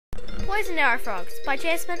Poison Arrow Frogs by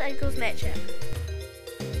Jasmin and Matchup.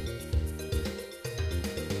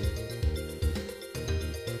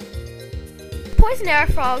 Poison arrow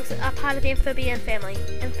frogs are part of the amphibian family.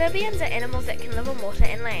 Amphibians are animals that can live on water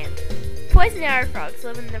and land. Poison arrow frogs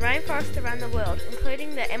live in the rainforests around the world,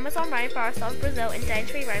 including the Amazon rainforest of Brazil and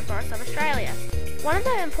Daintree rainforest of Australia. One of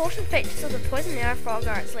the important features of the poison arrow frog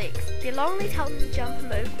are its legs. Their long legs help them to jump and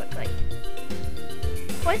move quickly.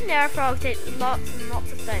 Poison arrow frogs eat lots and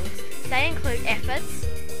lots of things. They include aphids,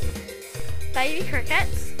 baby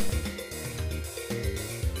crickets,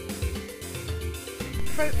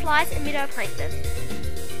 fruit flies and meadow plankton.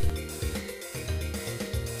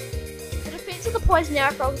 The defense of the poison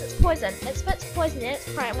arrow frog is its poison. It spits poison at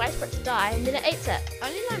its prey and waits for it to die, and then it eats it.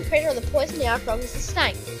 Only known predator of the poison arrow frog is the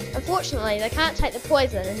snake. Unfortunately, they can't take the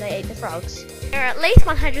poison and they eat the frogs. There are at least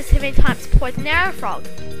 170 types of poison arrow frog.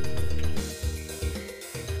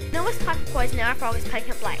 The newest type of poison arrow frog is pink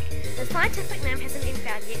and black. The scientific name hasn't been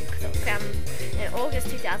found yet because it was found in August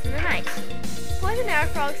 2008. Poison arrow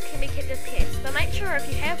frogs can be kept as pets, but make sure if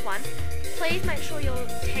you have one, please make sure your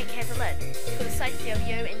tank has a lid for the safety of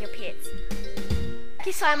you and your pets. Thank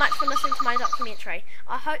you so much for listening to my documentary.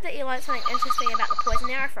 I hope that you learned something interesting about the poison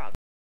arrow frog.